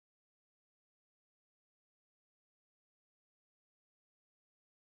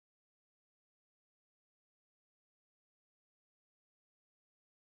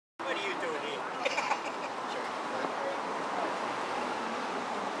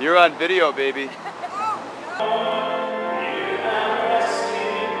You're on video, baby.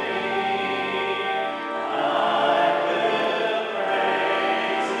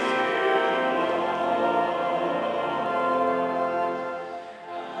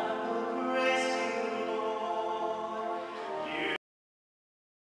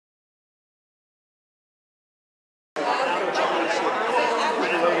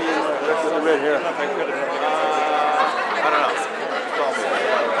 Right here. I don't know.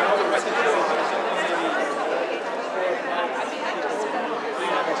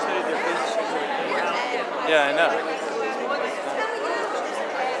 Yeah, I know.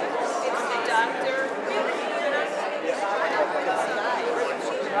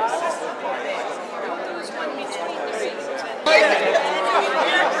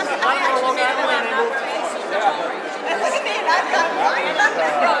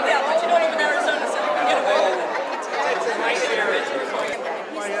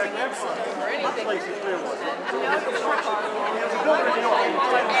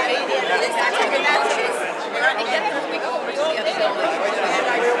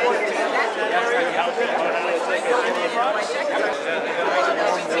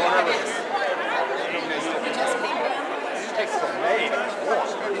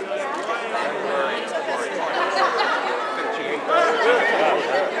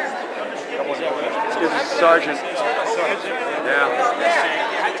 Sergeant. Yeah.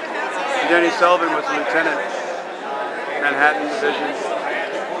 Denny Sullivan was a lieutenant, Manhattan Division.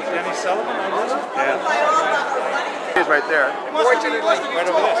 Denny Sullivan? Yeah. He's right there. Right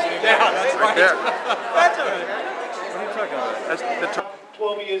over there. Yeah, that's right there. That's over there. What are you talking about? That's the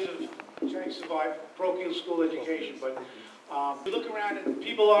 12 years of trying to survive parochial school education, but you look around at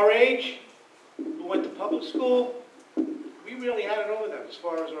people our age who went to public school, we really had it over them as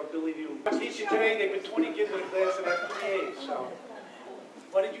far as our ability to teach you today. They've been 20 kids in a class and have 3 A's. So,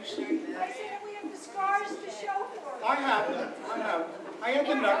 what did you say? I said we have the scars to show for it. I have them. I have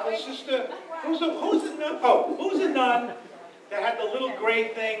the knuckles. Sister, who's the nun? Oh, who's the nun that had the little gray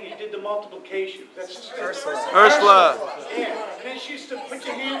thing? You did the multiplication. That's Sister Ursula. Yeah. And then she used to put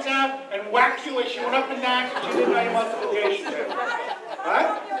your hands out and whack you as she went up and down because you didn't know your multiplication.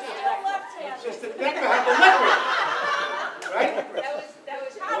 Right? Sister Decca had the licorice. Right?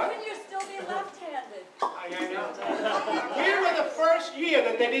 How can you still be left-handed? I know. We were the first year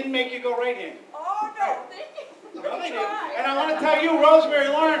that they didn't make you go right-handed. Oh, no. No, they didn't. And I want to tell you, Rosemary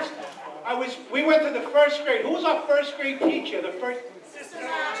Lawrence, we went to the first grade. Who was our first grade teacher?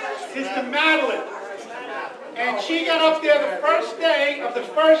 Sister Madeline. And she got up there the first day of the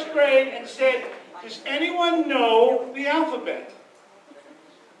first grade and said, does anyone know the alphabet?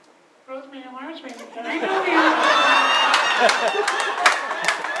 Rosemary Lawrence, can I know the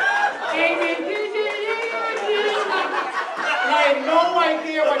and I had no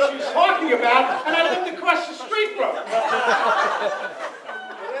idea what she was talking about, and I lived across the street from her.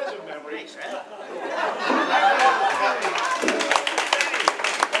 There's a memory.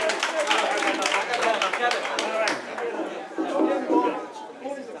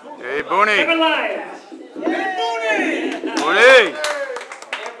 Hey, Booney. Hey, Booney. Booney.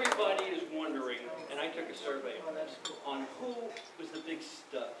 Everybody is wondering, and I took a survey on who was the big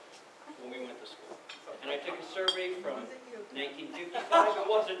stud when we went to school. And I took a survey from 1955, it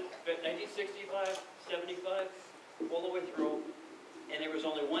wasn't, but 1965, 75, all the way through. And there was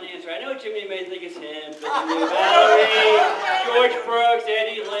only one answer. I know Jimmy may think it's him, but Valerie, George Brooks,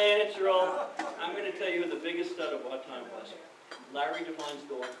 Eddie Lance are all. I'm going to tell you who the biggest stud of our time was. Larry Devine's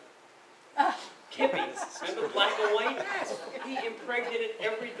daughter. Tippy, remember Black and White? He impregnated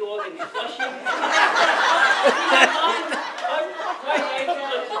every dog in Flushing. Quite nice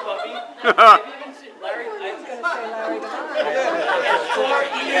little puppy. Have you even seen Larry? I was going to say Larry Devine. As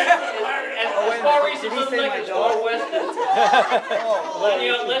far east as looks like as far west as.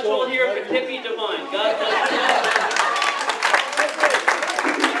 Let's all hear for Tippy Devine. God bless you.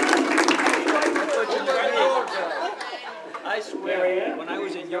 I swear, when I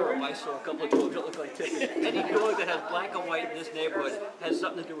was in Europe, I saw a couple of dogs that look like Tippy. Any dog that has black and white in this neighborhood has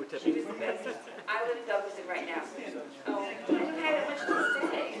something to do with Tippy. I would have dealt with it right now. Oh, I didn't have much to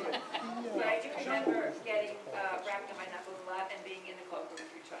say, but I do remember getting wrapped in my knuckles a lot and being in the cloakroom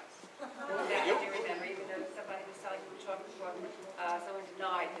 3 times. That I do remember, even though somebody was selling food truck before, someone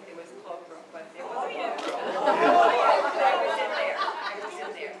denied that there was a cloakroom, but there was a cloakroom. I was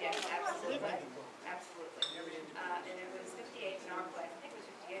in there. Yes, absolutely. Absolutely. And it was 58 in our class. I think it was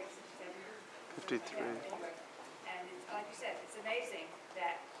 58 or 67. 53. Anyway. And it's, like you said, it's amazing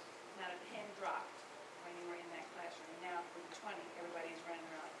that not a pin dropped when you were in that classroom. And now with 20, everybody's running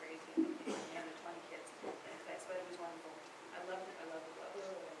around like crazy. Another 20 kids in class. But it was wonderful. I loved it. I loved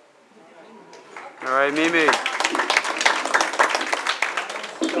it. All right, Mimi.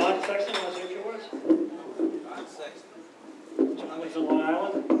 John Sexton, want to say a few words? John Sexton. John lives in Long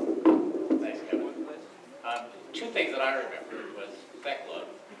Island. Thanks, Kevin. Two things that I remember was Thecla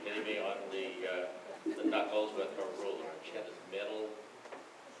hitting me on the knuckles with her ruler. She had this metal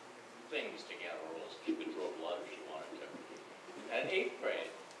things together, rulers. She could draw blood if she wanted to. And in 8th grade,